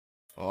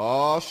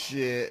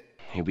shit.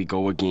 Here we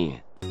go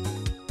again.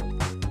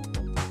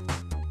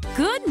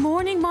 Good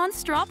morning,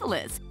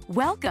 Monstropolis.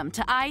 Welcome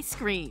to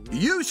iScreen,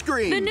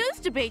 onscreen, the news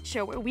debate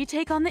show where we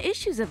take on the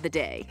issues of the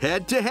day.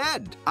 Head to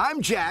head.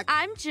 I'm Jack.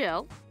 I'm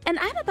Jill, and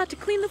I'm about to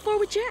clean the floor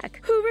with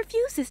Jack, who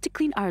refuses to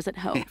clean ours at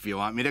home. If you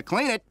want me to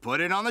clean it, put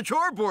it on the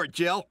chore board,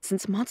 Jill.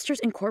 Since Monsters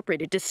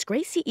Incorporated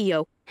disgraced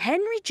CEO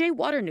Henry J.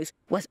 Waternoose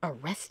was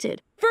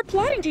arrested for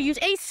plotting to use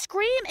a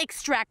scream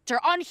extractor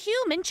on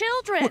human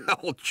children.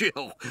 Well,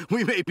 Jill,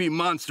 we may be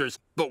monsters,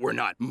 but we're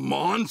not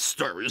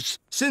monsters.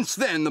 Since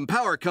then, the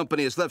power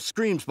company has left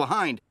screams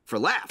behind for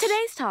laughs.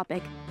 Today's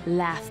topic,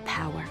 laugh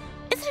power.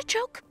 Is it a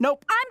joke?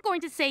 Nope. I'm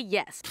going to say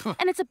yes,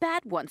 and it's a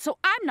bad one, so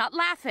I'm not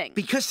laughing.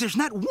 Because there's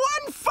not one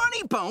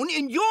funny bone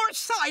in your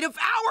side of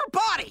our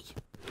body.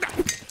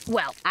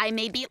 Well, I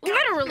may be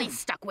literally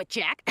stuck with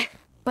Jack,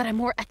 but I'm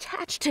more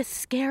attached to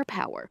scare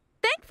power.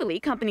 Thankfully,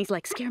 companies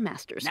like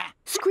Scaremasters,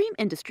 Scream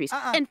Industries,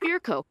 and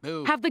Fearco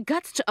have the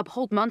guts to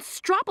uphold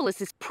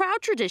Monstropolis'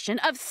 proud tradition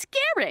of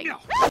scaring.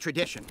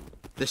 Tradition.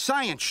 The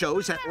science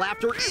shows that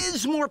laughter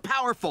is more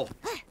powerful.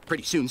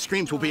 Pretty soon,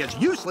 screams will be as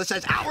useless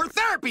as our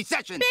therapy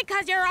sessions.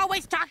 Because you're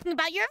always talking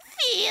about your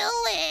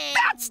feelings.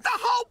 That's the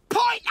whole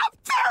point of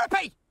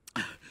therapy!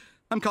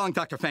 I'm calling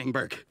Dr.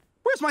 Fangberg.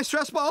 Where's my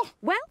stress ball?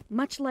 Well,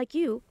 much like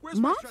you, Where's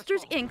my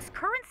Monsters stress ball? Inc.'s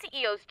current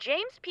CEOs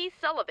James P.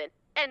 Sullivan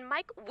and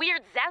Mike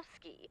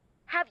Weirdszowski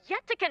have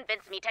yet to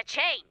convince me to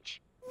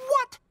change.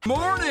 What?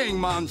 Morning,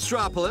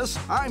 Monstropolis.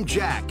 I'm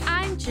Jack.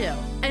 I'm Jill,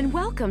 and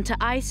welcome to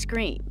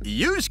iScreen.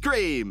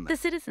 onscreen. The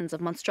citizens of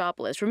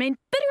Monstropolis remain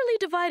bitterly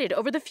divided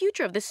over the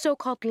future of this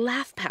so-called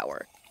laugh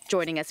power.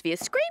 Joining us via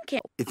Scream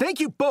Camp. Thank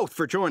you both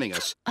for joining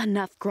us.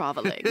 Enough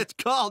groveling. It's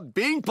called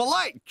being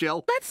polite,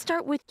 Jill. Let's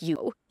start with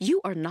you.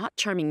 You are not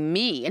charming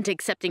me into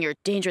accepting your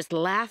dangerous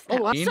laugh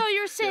power. So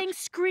you're saying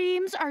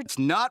screams are... It's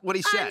not what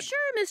he said. I'm sure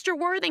Mr.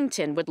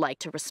 Worthington would like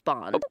to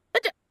respond.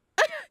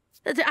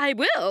 I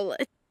will.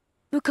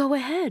 Go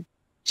ahead,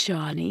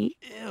 Johnny.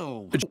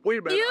 Ew. Wait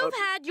a minute. You've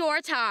had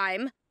your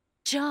time.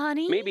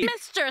 Johnny, Maybe-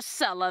 Mr.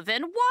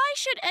 Sullivan, why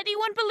should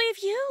anyone believe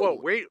you? Whoa,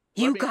 wait.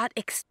 You got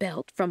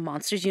expelled from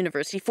Monsters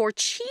University for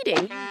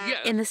cheating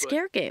in the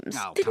scare games,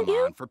 Oh, didn't come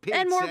you? on, for Pete's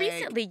And more sake.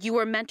 recently, you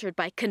were mentored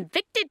by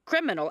convicted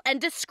criminal and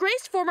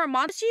disgraced former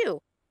monster you.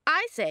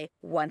 I say,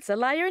 once a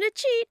liar and a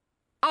cheat,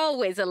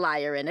 always a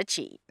liar and a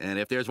cheat. And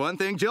if there's one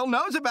thing Jill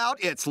knows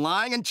about, it's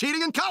lying and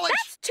cheating in college.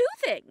 That's two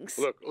things.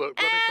 Look, let me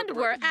put And the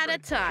we're record out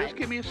of straight. time. Just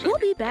give me a second. We'll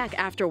be back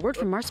after a word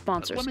from our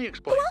sponsors, Let me who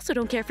explain. also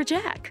don't care for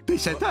Jack. He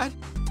said that.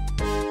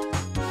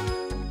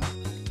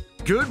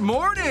 Good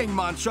morning,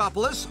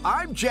 Monstropolis.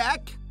 I'm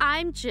Jack.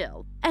 I'm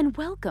Jill, and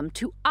welcome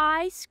to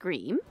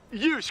iScream.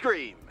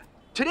 onscreen.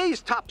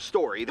 Today's top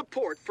story, the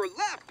support for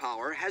laugh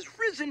power has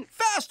risen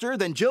faster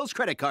than Jill's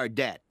credit card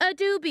debt. A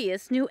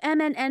dubious new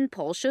MNN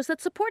poll shows that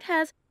support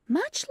has,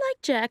 much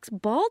like Jack's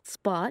bald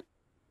spot,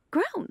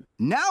 grown.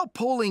 Now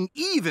polling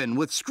even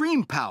with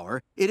scream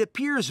power, it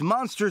appears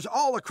monsters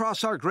all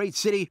across our great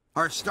city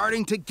are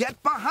starting to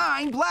get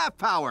behind laugh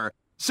power.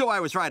 So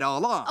I was right all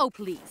along. Oh,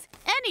 please.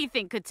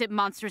 Anything could tip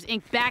Monsters,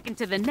 Inc. back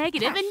into the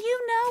negative, and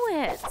you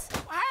know it.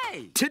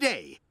 Hey!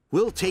 Today,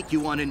 we'll take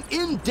you on an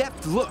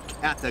in-depth look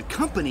at the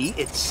company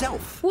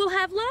itself. We'll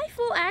have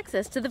live-full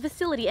access to the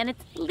facility and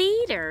its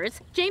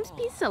leaders, James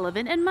P.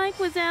 Sullivan and Mike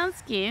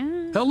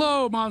Weirdszowski.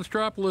 Hello,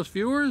 Monstropolis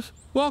viewers.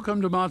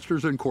 Welcome to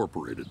Monsters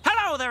Incorporated.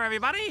 Hello there,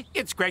 everybody.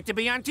 It's great to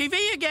be on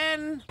TV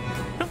again.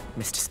 Oh,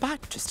 missed a spot.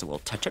 Just a little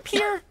touch-up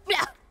here.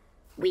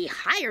 We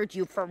hired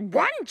you for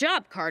one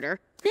job, Carter.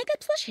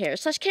 Makeup / hair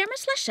 / camera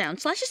 / sound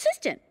 /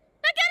 assistant.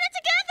 Now get it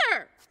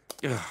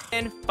together!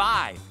 In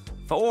 5,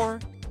 4,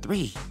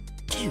 3,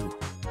 2.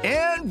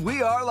 And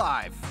we are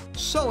live.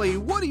 Sully,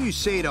 what do you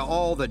say to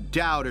all the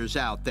doubters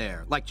out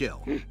there, like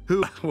Jill,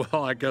 who...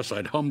 Well, I guess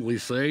I'd humbly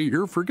say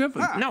you're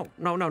forgiven. No.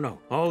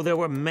 Oh, there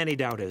were many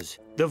doubters.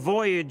 The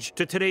voyage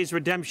to today's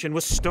redemption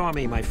was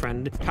stormy, my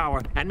friend,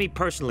 Power, and me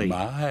personally.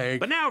 Mike.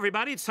 But now,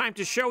 everybody, it's time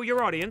to show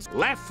your audience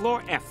Laugh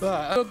Floor F.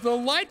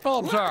 The light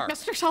bulbs are.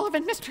 Mr.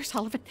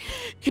 Sullivan,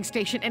 King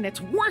Station, and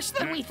it's worse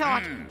than we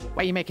thought.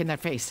 Why are you making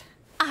that face?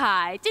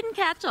 I didn't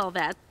catch all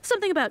that.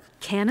 Something about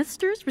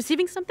canisters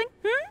receiving something?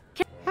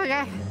 Oh,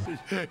 yeah.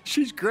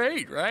 She's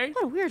great, right?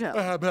 What a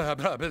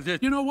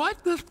weirdo. You know what?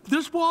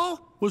 This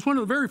wall was one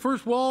of the very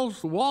first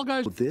walls the wall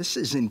guys... This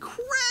is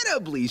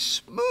incredibly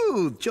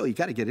smooth. Jill, you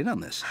gotta get in on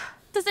this.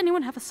 Does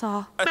anyone have a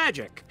saw?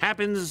 Magic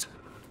happens...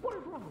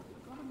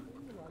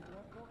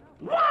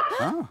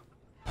 Oh.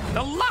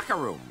 The locker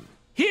room.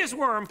 Here's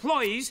where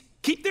employees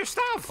keep their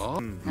stuff.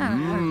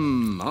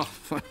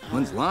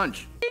 When's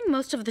lunch? Doing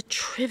most of the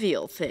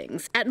trivial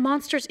things at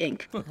Monsters,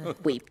 Inc.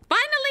 We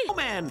finally... Oh,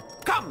 man,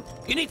 come.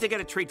 You need to get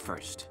a treat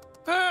first.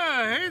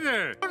 Hey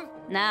there.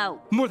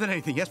 No. More than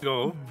anything, yes.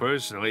 Go,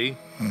 personally,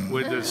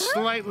 with a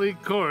slightly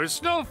coarse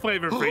snow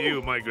flavor for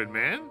you, my good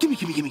man. Gimme.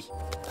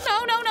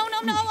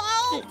 No.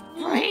 Oh,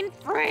 brain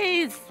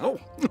freeze. Oh,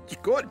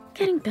 good.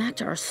 Getting back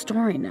to our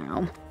story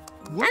now.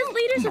 As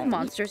leaders of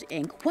Monsters,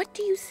 Inc., what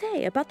do you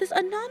say about this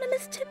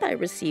anonymous tip I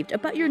received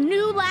about your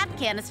new lab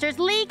canisters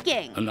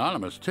leaking?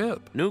 Anonymous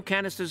tip. New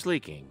canisters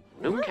leaking.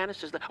 New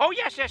canisters. Oh,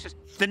 yes.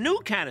 The new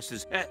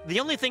canisters. The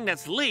only thing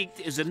that's leaked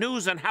is the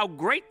news on how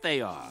great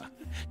they are.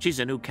 She's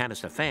a new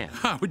canister fan.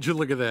 How would you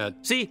look at that?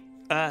 See,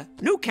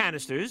 new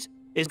canisters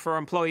is for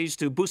employees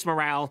to boost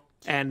morale,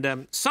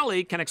 and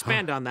Sully can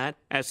expand on that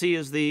as he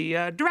is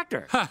the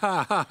director.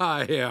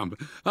 I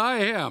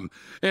am.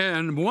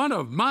 And one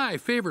of my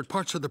favorite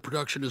parts of the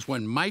production is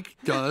when Mike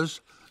does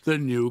the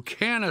new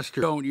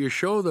canister. Don't you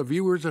show the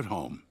viewers at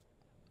home?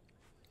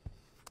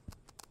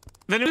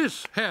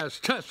 This has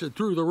tested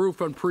through the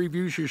roof on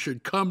previews. You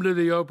should come to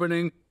the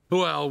opening.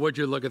 Well, would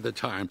you look at the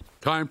time?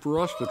 Time for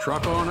us to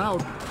truck on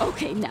out.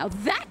 Okay, now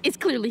that is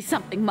clearly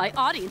something my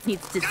audience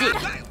needs to see.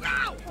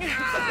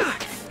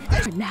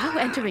 We're now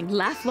entering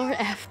Laugh Floor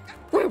F,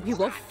 where we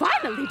will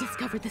finally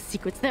discover the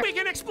secrets there. We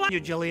can explain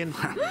you, Jillian,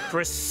 for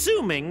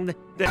assuming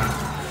that...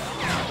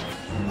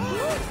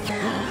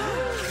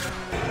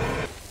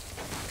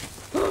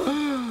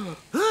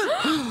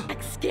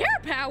 Scare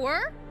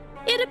power?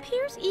 It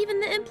appears even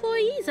the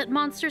employees at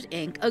Monsters,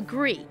 Inc.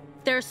 agree.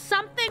 There's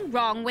something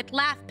wrong with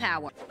laugh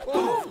power.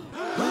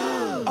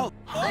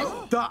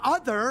 The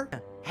other,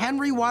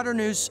 Henry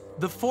Waternoose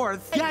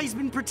IV. Yeah, he's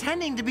been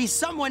pretending to be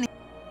someone.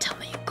 Tell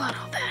me you got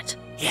all that.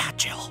 Yeah,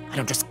 Jill. I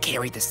don't just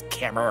carry this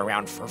camera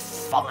around for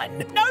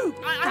fun. No!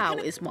 How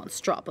is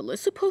Monstropolis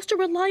supposed to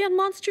rely on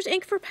Monsters,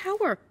 Inc. for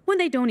power when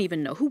they don't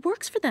even know who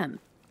works for them?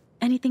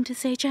 Anything to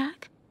say,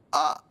 Jack?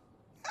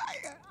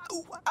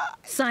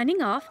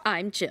 Signing off,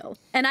 I'm Jill,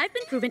 and I've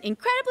been proven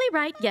incredibly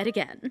right yet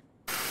again.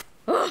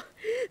 Ugh,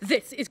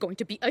 this is going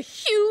to be a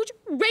huge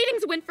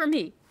ratings win for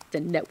me.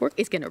 The network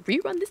is going to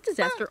rerun this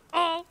disaster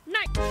all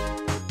night.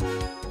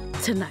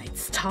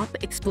 Tonight's top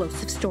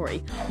explosive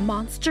story,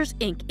 Monsters,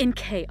 Inc. in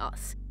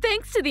Chaos.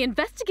 Thanks to the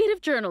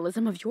investigative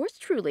journalism of yours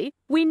truly,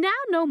 we now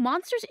know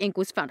Monsters, Inc.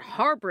 was found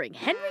harboring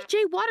Henry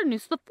J.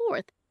 Waternoose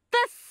IV,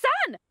 the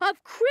son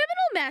of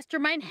criminal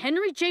mastermind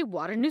Henry J.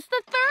 Waternoose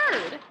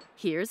III.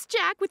 Here's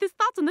Jack with his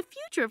thoughts on the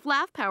future of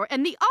laugh power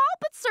and the all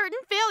but certain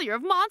failure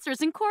of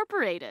Monsters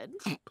Incorporated.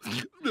 Laugh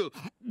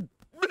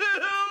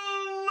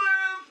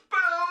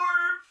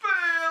power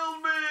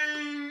failed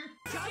me!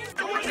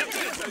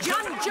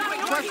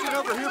 Question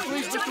over here,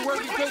 please, Mr.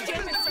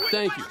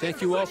 Worthington.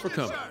 Thank you all for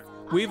coming.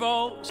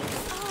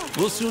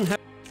 We'll soon have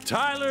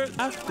Tyler.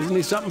 Isn't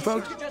he something,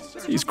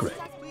 folks? He's great.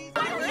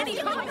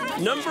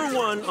 Number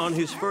 1 on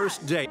his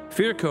first date.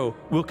 Firko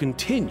will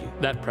continue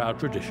that proud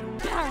tradition.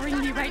 Powering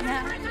me right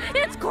now.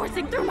 It's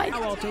coursing through my...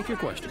 I'll take your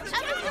questions.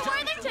 Mr.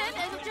 Worthington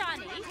and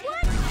Johnny.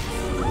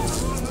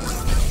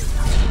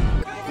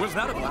 Was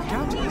that a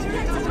blackout?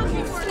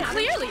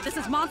 Clearly, this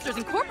is Monsters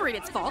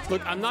Incorporated's fault.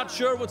 Look, I'm not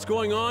sure what's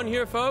going on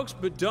here, folks,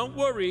 but don't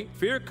worry.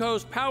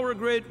 Firko's power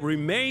grid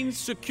remains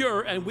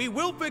secure, and we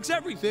will fix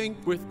everything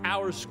with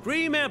our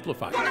Scream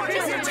amplifier.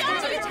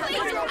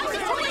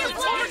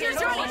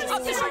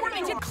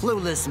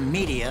 Clueless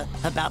media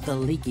about the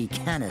leaky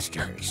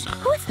canisters.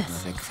 Who is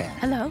this? Big fan.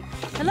 Hello?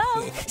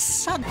 Hello?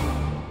 Son.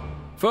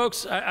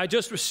 Folks, I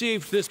just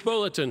received this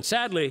bulletin.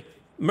 Sadly,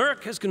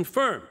 Merck has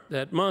confirmed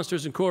that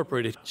Monsters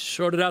Incorporated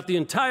shorted out the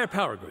entire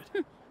power grid.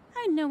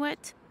 I knew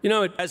it. You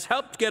know, it has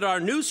helped get our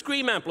new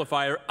Scream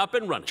amplifier up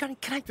and running. Johnny,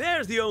 can I...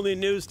 There's the only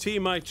news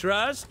team I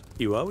trust.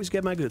 You always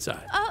get my good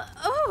side.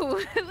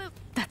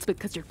 That's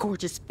because your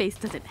gorgeous face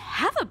doesn't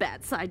have a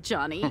bad side,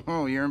 Johnny.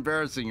 Oh, you're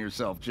embarrassing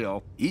yourself,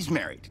 Jill. He's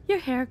married. Your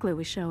hair glue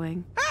is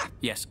showing.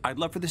 Yes, I'd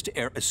love for this to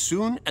air as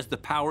soon as the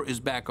power is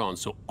back on,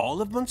 so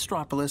all of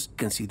Monstropolis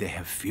can see they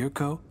have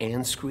Firko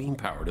and Scream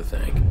power to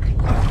thank.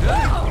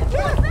 Oh,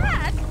 what was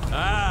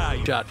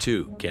that? Shot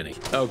 2, Kenny.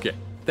 Okay.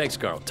 Thanks,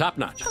 Carl. Top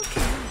notch.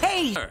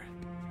 Hey!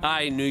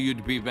 I knew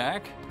you'd be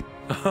back.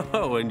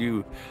 Oh, and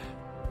you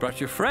brought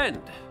your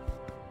friend.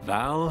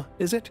 Val,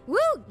 is it? Woo,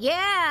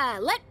 yeah!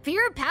 Let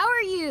fear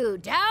power you!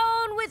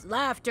 Down with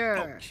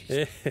laughter!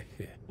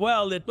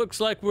 Well, it looks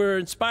like we're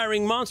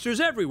inspiring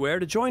monsters everywhere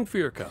to join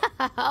Firko.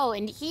 Oh,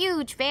 and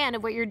huge fan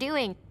of what you're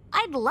doing.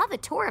 I'd love a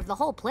tour of the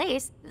whole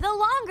place. The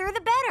longer,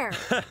 the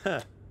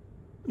better.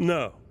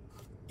 No.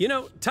 You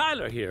know,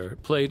 Tyler here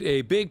played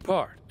a big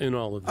part in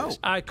all of this.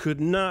 I could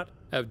not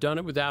have done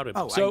it without him.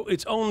 So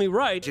it's only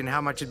right. And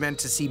how much it meant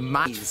to see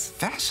my...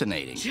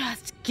 Fascinating.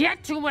 Just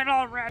get to it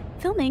already.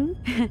 Filming.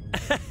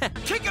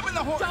 Kick him in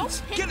the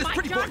horns! Get his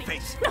pretty boy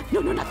face!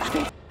 No, not that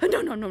face.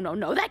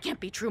 No, that can't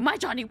be true. My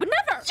Johnny would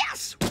never.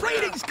 Yes!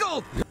 Ratings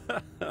gold!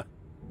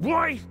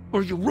 Why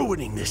are you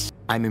ruining this?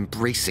 I'm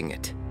embracing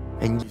it.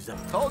 And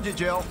Told you,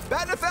 Jill.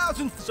 Bat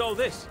 1,000. So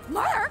this.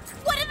 Mark,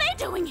 what are they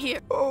doing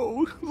here?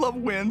 Oh, love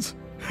wins.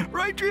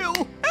 Right,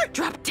 Jill?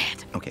 Drop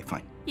dead. Okay,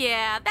 fine.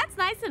 Yeah, that's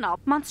nice and all.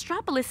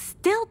 Monstropolis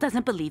still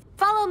doesn't believe.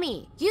 Follow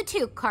me. You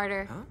too,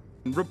 Carter.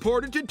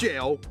 Reported to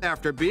jail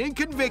after being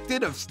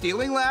convicted of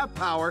stealing laugh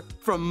power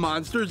from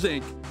Monsters,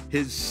 Inc.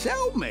 His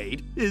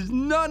cellmate is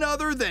none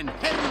other than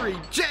Henry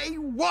J.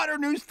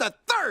 Waternoose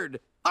III.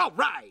 All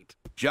right.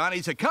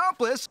 Johnny's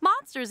accomplice.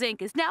 Monsters, Inc.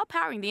 is now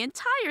powering the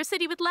entire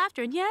city with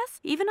laughter, and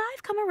yes, even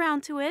I've come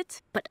around to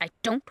it. But I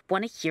don't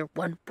want to hear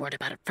one word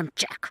about it from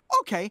Jack.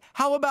 Okay,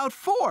 how about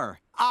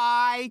 4?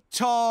 I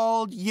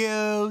told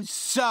you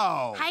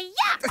so.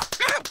 Hi-ya!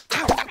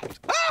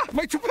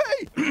 My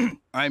toupee!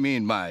 I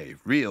mean, my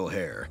real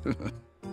hair.